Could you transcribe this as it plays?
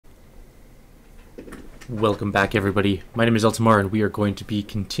Welcome back, everybody. My name is Eltimar, and we are going to be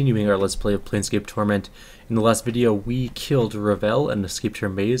continuing our Let's Play of Planescape Torment. In the last video, we killed Ravel and escaped her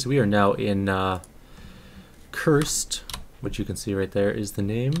maze. We are now in Curst, which you can see right there is the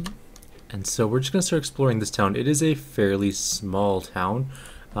name. And so we're just going to start exploring this town. It is a fairly small town.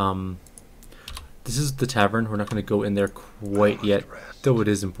 This is the tavern. We're not going to go in there quite yet, though it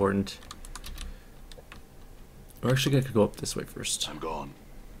is important. We're actually going to go up this way first. I'm gone.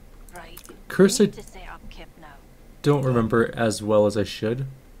 Right. Curst, I Now. don't remember as well as I should,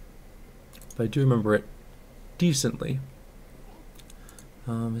 but I do remember it decently.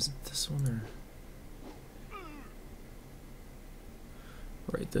 Is it this one or?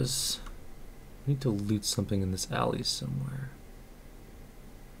 Right, there's. I need to loot something in this alley somewhere.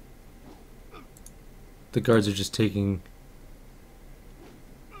 The guards are just taking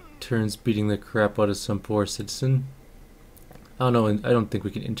turns beating the crap out of some poor citizen. I don't know, I don't think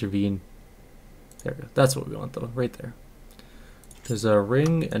we can intervene. There we go. That's what we want, though, right there. There's a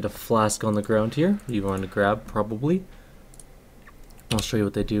ring and a flask on the ground here you want to grab, probably. I'll show you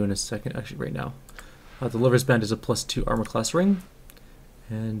what they do in a second, actually right now. The Lover's Band is a +2 armor class ring.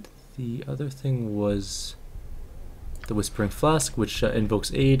 And the other thing was the Whispering Flask, which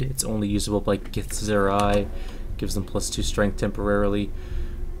invokes aid. It's only usable by Githzerai, gives them +2 strength temporarily.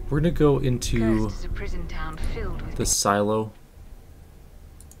 We're going to go into the silo.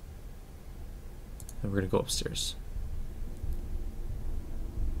 And we're going to go upstairs.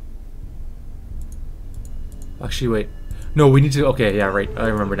 Actually, wait. No, we need to... Okay, yeah, right. I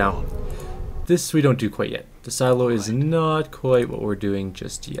remember now. This we don't do quite yet. The silo is not quite what we're doing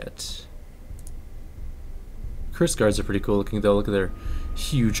just yet. Curse guards are pretty cool looking, though. Look at their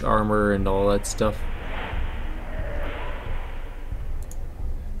huge armor and all that stuff.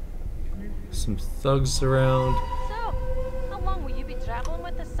 Some thugs around. So, how long will you be traveling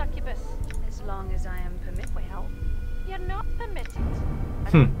with the succubus? As long as I am permitted. Well, you're not permitted. I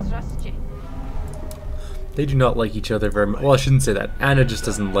don't trust you. They do not like each other very much. Well, I shouldn't say that. Anna just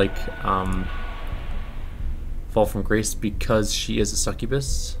doesn't like Fall from Grace because she is a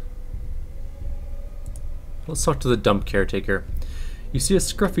succubus. Let's talk to the dump caretaker. You see a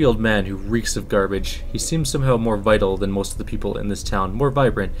scruffy old man who reeks of garbage. He seems somehow more vital than most of the people in this town, more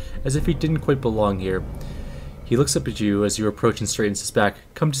vibrant, as if he didn't quite belong here. He looks up at you as you approach and straightens his back.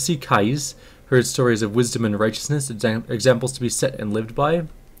 Come to see Kais? Heard stories of wisdom and righteousness, examples to be set and lived by? I'm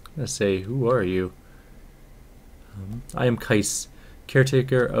gonna say, who are you? I am Kais,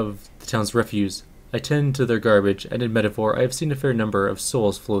 caretaker of the town's refuse. I tend to their garbage, and in metaphor, I have seen a fair number of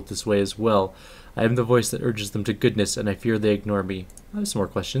souls float this way as well. I am the voice that urges them to goodness, and I fear they ignore me. I have some more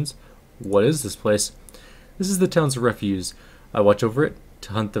questions. What is this place? This is the town's refuse. I watch over it,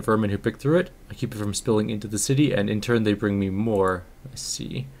 to hunt the vermin who pick through it. I keep it from spilling into the city, and in turn they bring me more. I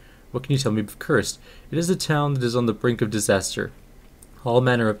see. What can you tell me of Cursed? It is a town that is on the brink of disaster. All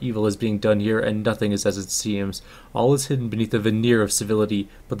manner of evil is being done here, and nothing is as it seems. All is hidden beneath a veneer of civility,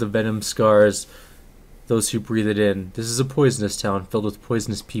 but the venom scars those who breathe it in. This is a poisonous town, filled with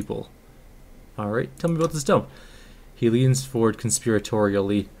poisonous people. Alright, tell me about this dump. He leans forward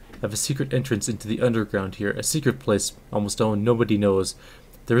conspiratorially. I have a secret entrance into the underground here, a secret place almost nobody knows.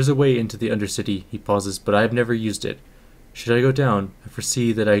 There is a way into the Undercity, he pauses, but I have never used it. Should I go down? I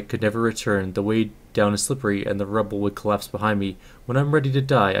foresee that I could never return. The way down is slippery, and the rubble would collapse behind me. When I'm ready to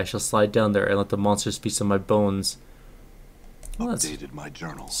die, I shall slide down there and let the monsters feast on my bones. Well, that's updated my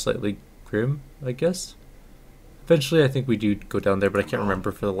journal. Slightly grim, I guess. Eventually, I think we do go down there, but I can't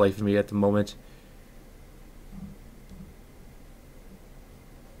remember for the life of me at the moment.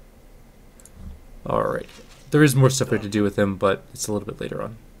 Alright. There is more stuff we have to do with him, but it's a little bit later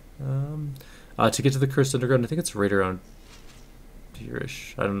on. To get to the Cursed Underground, I think it's right around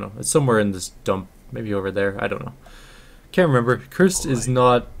here-ish. I don't know. It's somewhere in this dump. Maybe over there. I don't know. Can't remember. Cursed is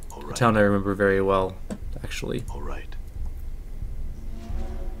not a town I remember very well, actually. Alright.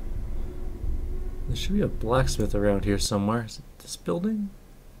 There should be a blacksmith around here somewhere. Is it this building?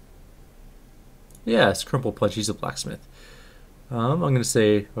 Yeah, it's Crumple Punch. He's a blacksmith. I'm going to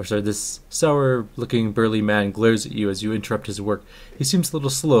say, or sorry, this sour-looking burly man glares at you as you interrupt his work. He seems a little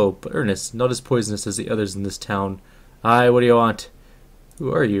slow, but earnest, not as poisonous as the others in this town. Aye, what do you want?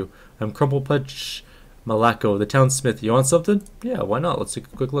 Who are you? I'm Crumple Punch Malako, the town smith. You want something? Yeah, why not? Let's take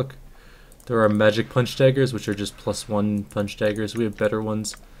a quick look. There are magic punch daggers, which are just +1 punch daggers. We have better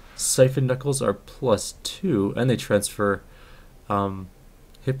ones. Siphon knuckles are +2, and they transfer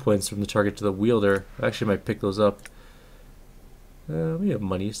hit points from the target to the wielder. I actually might pick those up. We have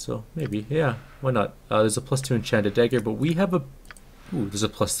money, so maybe. Yeah, why not? There's a +2 enchanted dagger, but we have a... Ooh, there's a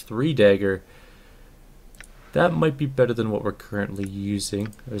 +3 dagger. That might be better than what we're currently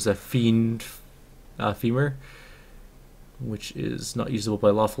using. There's a fiend femur, which is not usable by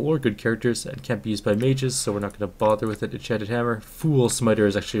lawful or good characters and can't be used by mages, so we're not going to bother with it. Enchanted Hammer. Fool Smiter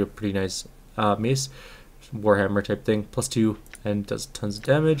is actually a pretty nice mace. Warhammer type thing. +2 and does tons of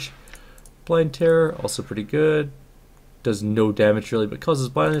damage. Blind Terror, also pretty good. Does no damage really, but causes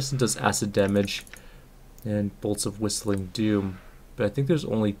blindness and does acid damage. And Bolts of Whistling Doom. But I think there's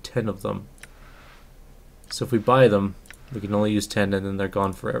only 10 of them. So if we buy them, we can only use 10 and then they're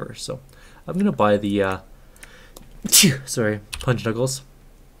gone forever. So I'm going to buy the, sorry, Punch Knuckles.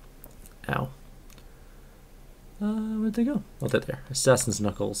 Ow. Where'd they go? Oh, they're there. Assassin's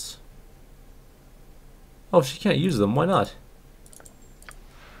Knuckles. Oh, she can't use them. Why not?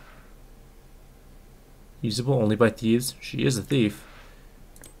 Usable only by thieves. She is a thief.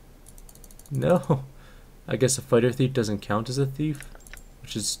 No. I guess a fighter thief doesn't count as a thief,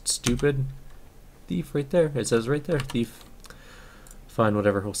 which is stupid. Thief right there. It says right there, thief. Fine,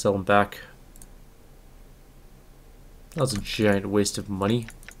 whatever. We'll sell them back. That was a giant waste of money.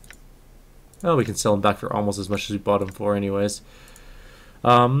 Oh, we can sell them back for almost as much as we bought them for anyways.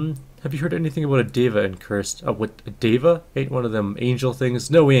 Have you heard anything about a Deva in Cursed? Oh, what? A Deva? Ain't one of them angel things?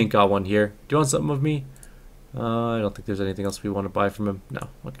 No, we ain't got one here. Do you want something of me? I don't think there's anything else we want to buy from him. No,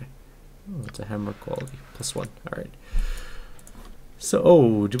 okay. Oh, it's a hammer quality. +1. Alright. So,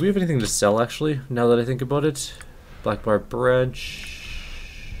 oh, do we have anything to sell actually, now that I think about it? Black Bar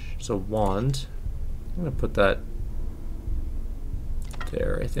Branch. So, wand. I'm going to put that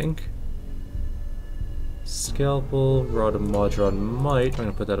there, I think. Scalpel, Rod of Modron Might. I'm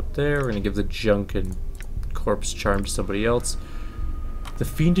going to put that up there. We're going to give the Junk and Corpse Charm to somebody else. The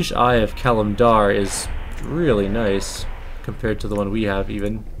Fiendish Eye of Kalimdar is really nice compared to the one we have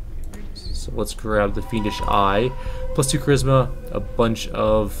even. So let's grab the Fiendish Eye. +2 Charisma, a bunch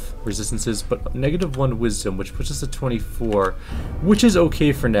of resistances, but -1 Wisdom, which puts us at 24, which is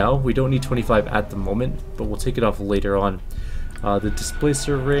okay for now. We don't need 25 at the moment, but we'll take it off later on. The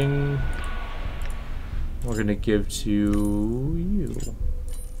Displacer Ring, we're going to give to you.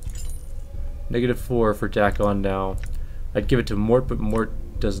 -4 for Dakon now. I'd give it to Mort, but Mort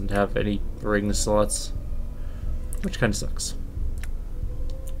doesn't have any ring slots, which kind of sucks.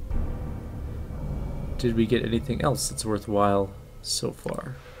 Did we get anything else that's worthwhile so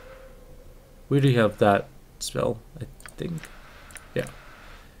far? We already have that spell, I think. Yeah.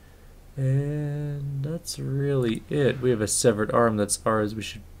 And that's really it. We have a severed arm that's ours. We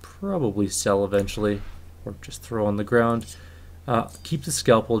should probably sell eventually, or just throw on the ground. Keep the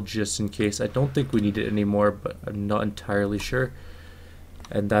scalpel just in case. I don't think we need it anymore, but I'm not entirely sure.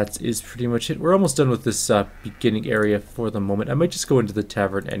 And that is pretty much it. We're almost done with this beginning area for the moment. I might just go into the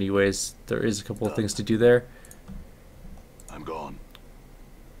tavern anyways. There is a couple of things to do there. I'm gone.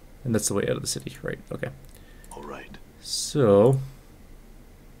 And that's the way out of the city, right? Okay. All right. So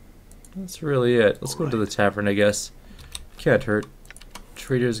that's really it. Let's go into the tavern, I guess. Can't hurt.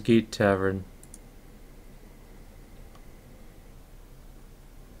 Traitors Gate Tavern.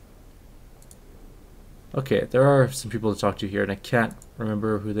 Okay, there are some people to talk to here, and I can't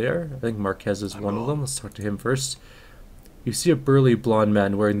remember who they are. I think Marquez is one of them. Let's talk to him first. You see a burly blonde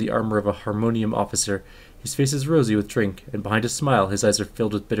man wearing the armor of a harmonium officer. His face is rosy with drink, and behind his smile, his eyes are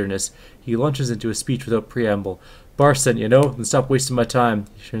filled with bitterness. He launches into a speech without preamble. Bar sent, you know, then stop wasting my time.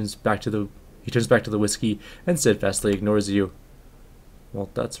 He turns back to the whiskey and steadfastly ignores you. Well,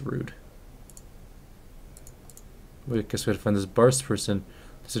 that's rude. I guess we gotta find this Barst person.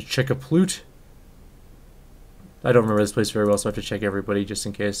 There's a check a plute. I don't remember this place very well, so I have to check everybody just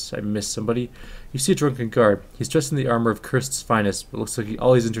in case I miss somebody. You see a drunken guard. He's dressed in the armor of Curst's finest, but looks like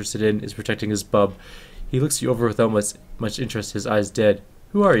all he's interested in is protecting his bub. He looks you over without much interest, his eyes dead.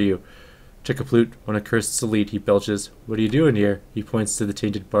 Who are you? Checkaplut, one of Curst's elite, he belches. What are you doing here? He points to the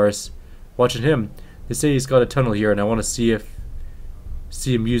tainted bars. Watching him. They say he's got a tunnel here, and I want to see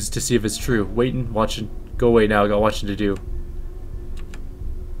him use to see if it's true. Waiting, watching. Go away now, I got watching to do.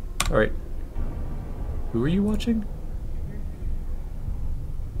 Alright. Who are you watching?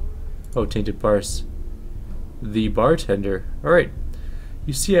 Oh, Tainted Bars. The bartender. Alright.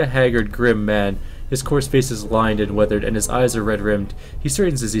 You see a haggard, grim man. His coarse face is lined and weathered, and his eyes are red-rimmed. He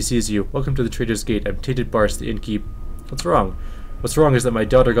straightens as he sees you. Welcome to the Trader's Gate. I'm Tainted Bars, the innkeep. What's wrong? What's wrong is that my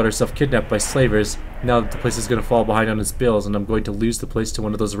daughter got herself kidnapped by slavers. Now that the place is going to fall behind on its bills, and I'm going to lose the place to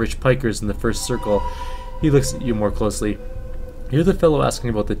one of those rich pikers in the first circle. He looks at you more closely. You're the fellow asking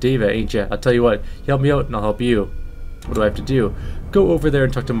about the Deva, ain't ya? I'll tell you what, you help me out and I'll help you. What do I have to do? Go over there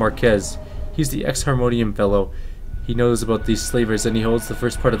and talk to Marquez. He's the ex-harmonium fellow. He knows about these slavers and he holds the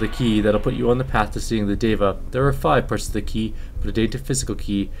first part of the key that'll put you on the path to seeing the Deva. There are 5 parts of the key, but it ain't a physical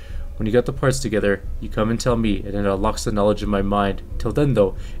key. When you got the parts together, you come and tell me, and it unlocks the knowledge in my mind. Till then,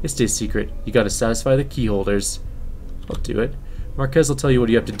 though, it stays secret. You gotta satisfy the key holders. I'll do it. Marquez will tell you what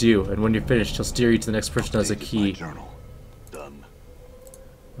you have to do, and when you're finished, he'll steer you to the next person who has a key. Journal. Done.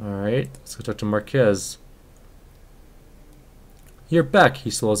 Alright, let's go talk to Marquez. You're back, he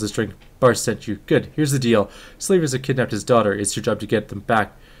swallows his drink. Bar sent you. Good, here's the deal. Slavers have kidnapped his daughter. It's your job to get them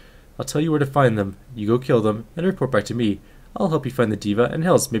back. I'll tell you where to find them. You go kill them, and report back to me. I'll help you find the diva, and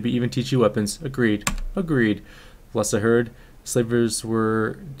hells, maybe even teach you weapons. Agreed. Agreed. Last I heard, slavers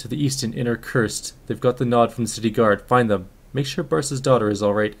were to the east in Outer Curst. They've got the nod from the city guard. Find them. Make sure Barsa's daughter is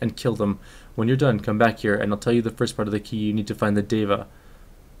alright, and kill them. When you're done, come back here, and I'll tell you the first part of the key you need to find the diva.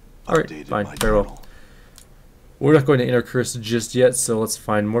 Alright, fine, farewell. We're not going to Outer Curst just yet, so let's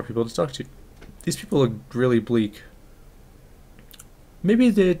find more people to talk to. These people look really bleak. Maybe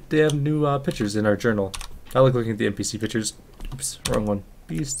they have new pictures in our journal. I like looking at the NPC pictures. Oops, wrong one.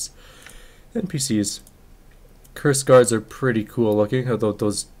 Beasts. NPCs. Cursed guards are pretty cool looking, although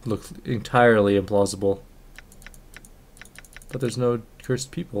those look entirely implausible. But there's no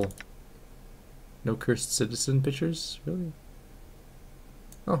cursed people. No cursed citizen pictures? Really?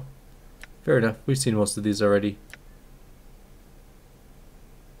 Oh. Fair enough. We've seen most of these already.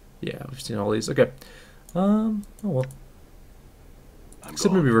 Yeah, we've seen all these. Okay. Oh well.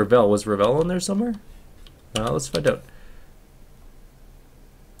 Except maybe Ravel. Was Ravel on there somewhere? Let's find out.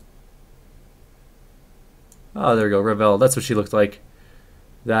 Oh, there we go. Ravel. That's what she looked like.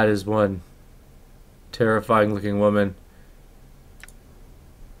 That is one terrifying looking woman.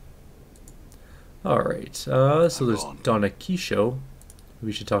 Alright. So there's Donna Keisho.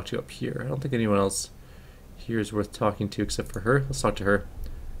 We should talk to up here. I don't think anyone else here is worth talking to except for her. Let's talk to her.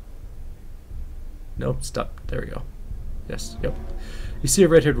 Nope, stop. There we go. Yes, yep. You see a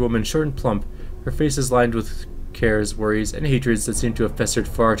red-haired woman, short and plump. Her face is lined with cares, worries, and hatreds that seem to have festered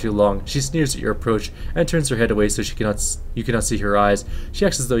far too long. She sneers at your approach and turns her head away so you cannot see her eyes. She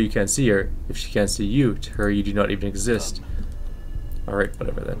acts as though you can't see her. If she can't see you, to her you do not even exist. Alright,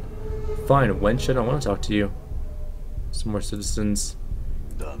 whatever then. Fine, wench, I don't want to talk to you. Some more citizens.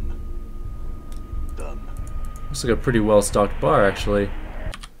 Done. Done. Looks like a pretty well-stocked bar, actually.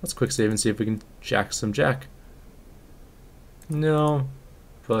 Let's quick save and see if we can jack some jack. No,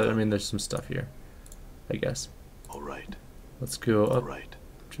 but I mean, there's some stuff here, I guess. All right. Let's go up. All right.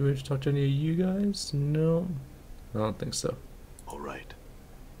 Should we talk to any of you guys? No, I don't think so. All right.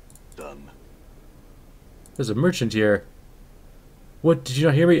 Done. There's a merchant here. What? Did you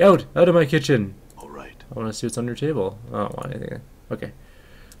not hear me? Out! Out of my kitchen! All right. I want to see what's on your table. I don't want anything. Okay.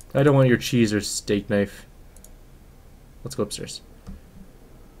 I don't want your cheese or steak knife. Let's go upstairs.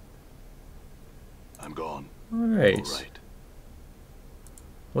 I'm gone. Alright. All right.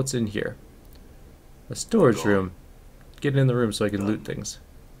 What's in here? A storage room. Get in the room so I can Done. loot things.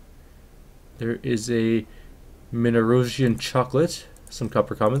 There is a Minerosian chocolate, some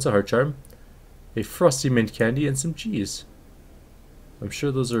copper commons, a heart charm, a frosty mint candy, and some cheese. I'm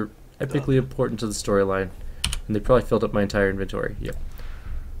sure those are epically important to the storyline, and they probably filled up my entire inventory. Yep.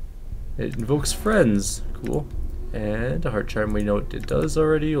 It invokes friends. Cool. And a heart charm, we know what it does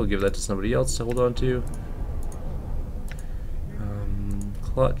already. We'll give that to somebody else to hold on to.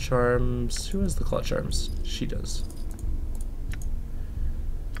 Clot charms. Who has the clot charms? She does.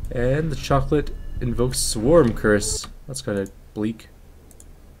 And the chocolate invokes swarm curse. That's kind of bleak.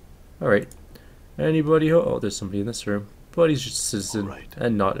 Alright. Anybody? Oh, there's somebody in this room. But he's just a citizen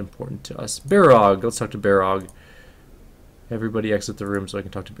and not important to us. Barog. Let's talk to Barog. Everybody exit the room so I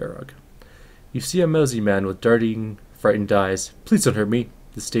can talk to Barog. You see a mousy man with darting, frightened eyes. Please don't hurt me,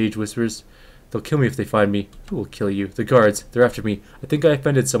 the stage whispers. They'll kill me if they find me. Who will kill you? The guards. They're after me. I think I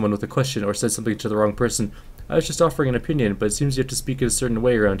offended someone with a question or said something to the wrong person. I was just offering an opinion, but it seems you have to speak in a certain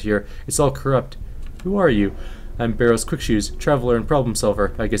way around here. It's all corrupt. Who are you? I'm Barrow's Quickshoes, traveler and problem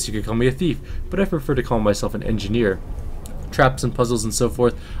solver. I guess you could call me a thief, but I prefer to call myself an engineer. Traps and puzzles and so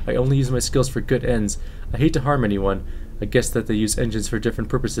forth, I only use my skills for good ends. I hate to harm anyone. I guess that they use engines for different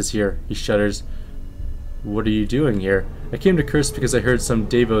purposes here. He shudders. What are you doing here? I came to Curse because I heard some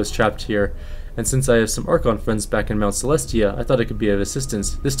Davos trapped here, and since I have some Archon friends back in Mount Celestia, I thought I could be of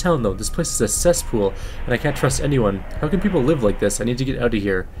assistance. This town, though, this place is a cesspool, and I can't trust anyone. How can people live like this? I need to get out of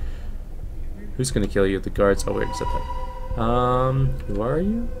here. Who's gonna kill you? The guards. Oh, wait, accept that. Who are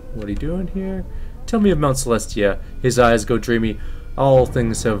you? What are you doing here? Tell me of Mount Celestia. His eyes go dreamy. All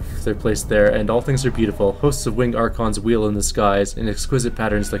things have their place there, and all things are beautiful. Hosts of winged archons wheel in the skies, in exquisite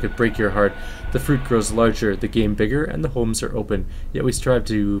patterns that could break your heart. The fruit grows larger, the game bigger, and the homes are open. Yet we strive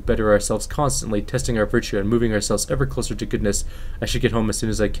to better ourselves constantly, testing our virtue and moving ourselves ever closer to goodness. I should get home as soon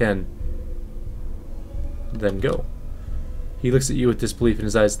as I can. Then go. He looks at you with disbelief in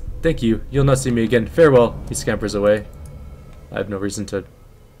his eyes. Thank you. You'll not see me again. Farewell. He scampers away. I have no reason to...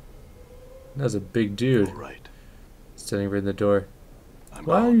 That's a big dude. All right. Standing right in the door. I'm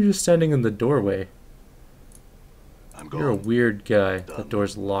Why are gone. you just standing in the doorway? I'm gone. You're a weird guy. Done. That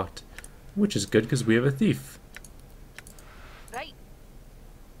door's locked. Which is good because we have a thief. Right.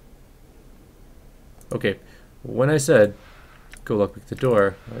 Okay. When I said go lock pick the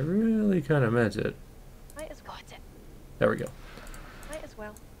door, I really kind of meant it. Might as got it. There we go. Might as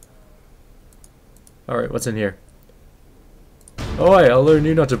well. Alright, what's in here? Oh, I'll learn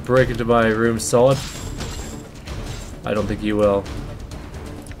you not to break into my room, solid. I don't think you will.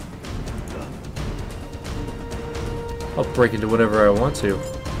 Done. I'll break into whatever I want to.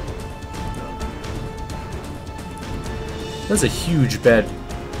 That's a huge bed.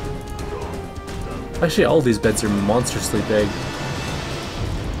 Actually, all these beds are monstrously big.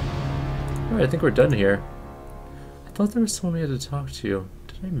 Alright, I think we're done here. I thought there was someone we had to talk to.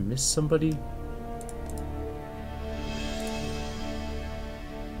 Did I miss somebody?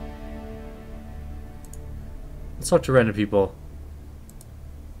 Let's talk to random people.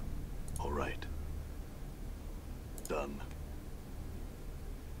 All right. Done.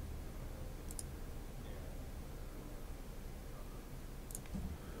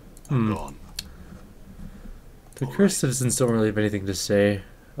 I'm gone. The All cursed right. citizens don't really have anything to say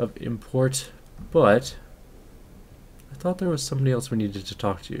of import, but I thought there was somebody else we needed to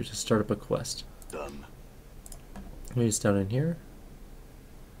talk to start up a quest. Done. Maybe it's down in here.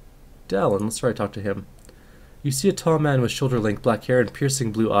 Dallin, let's try to talk to him. You see a tall man with shoulder-length black hair and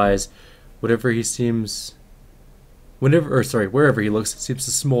piercing blue eyes. Wherever he looks, it seems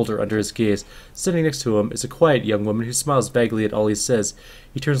to smolder under his gaze. Standing next to him is a quiet young woman who smiles vaguely at all he says.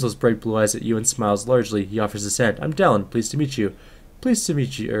 He turns those bright blue eyes at you and smiles largely. He offers his hand. I'm Dallin. Pleased to meet you. Pleased to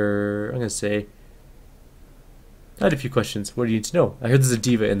meet you. I'm gonna say. I had a few questions. What do you need to know? I heard there's a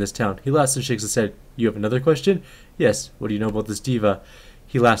diva in this town. He laughs and shakes his head. You have another question? Yes. What do you know about this diva?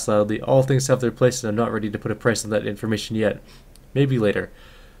 He laughs loudly. All things have their place, and I'm not ready to put a price on that information yet. Maybe later.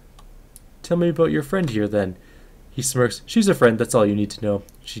 Tell me about your friend here, then. He smirks. She's a friend, that's all you need to know.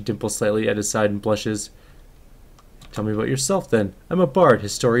 She dimples slightly at his side and blushes. Tell me about yourself, then. I'm a bard,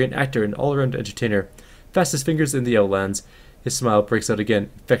 historian, actor, and all-around entertainer. Fastest fingers in the Outlands. His smile breaks out again.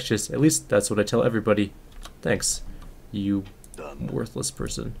 Infectious. At least that's what I tell everybody. Thanks, you Done. worthless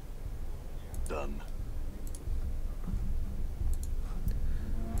person. Done.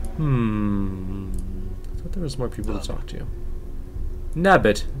 I thought there was more people to talk to.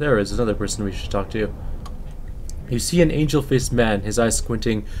 Nabbit. There is another person we should talk to. You see an angel-faced man, his eyes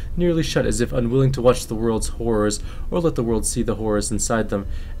squinting, nearly shut as if unwilling to watch the world's horrors, or let the world see the horrors inside them.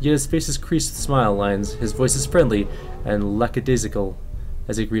 Yet his face is creased with smile lines, his voice is friendly and lackadaisical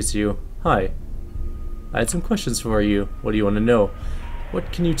as he greets you. Hi. I had some questions for you. What do you want to know?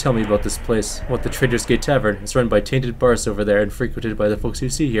 What can you tell me about this place? What the Traitors Gate Tavern is run by tainted bars over there and frequented by the folks you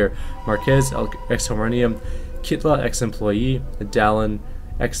see here. Marquez, ex-Harmonium, Kitla, ex-employee, Dallin,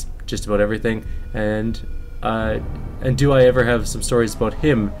 ex just about everything, and do I ever have some stories about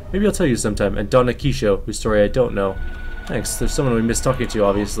him? Maybe I'll tell you sometime. And Donna Kisho, whose story I don't know. Thanks. There's someone we missed talking to,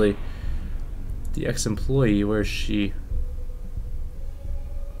 obviously. The ex-employee, where is she?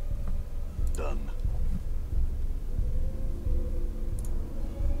 Done.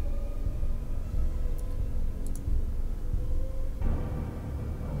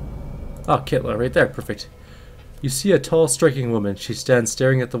 Oh, Kitla, right there. Perfect. You see a tall, striking woman. She stands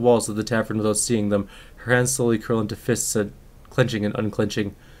staring at the walls of the tavern without seeing them. Her hands slowly curl into fists, clenching and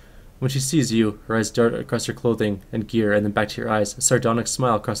unclenching. When she sees you, her eyes dart across her clothing and gear, and then back to your eyes. A sardonic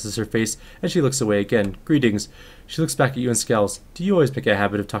smile crosses her face, and she looks away again. Greetings. She looks back at you and scowls. Do you always make a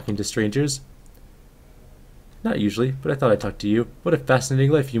habit of talking to strangers? Not usually, but I thought I'd talk to you. What a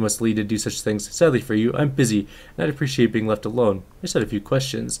fascinating life you must lead to do such things. Sadly for you, I'm busy, and I'd appreciate being left alone. I just had a few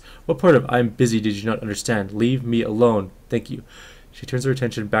questions. What part of I'm busy did you not understand? Leave me alone. Thank you. She turns her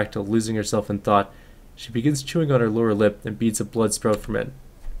attention back to losing herself in thought. She begins chewing on her lower lip, and beads of blood sprout from it.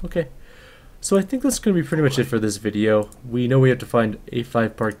 Okay. So I think that's going to be pretty much it for this video. We know we have to find a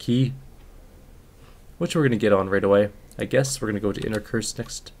 5-part key, which we're going to get on right away. I guess we're going to go to Outer Curst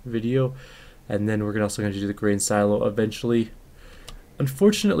next video. And then we're also going to do the grain silo eventually.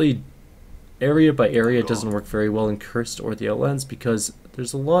 Unfortunately, area by area doesn't work very well in Cursed or the Outlands because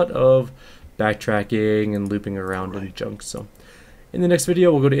there's a lot of backtracking and looping around and junk. So in the next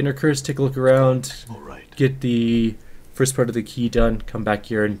video, we'll go to Outer Curst, take a look around, get the first part of the key done, come back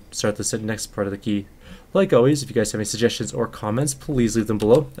here and start the next part of the key. Like always, if you guys have any suggestions or comments, please leave them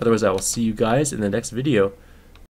below. Otherwise, I will see you guys in the next video.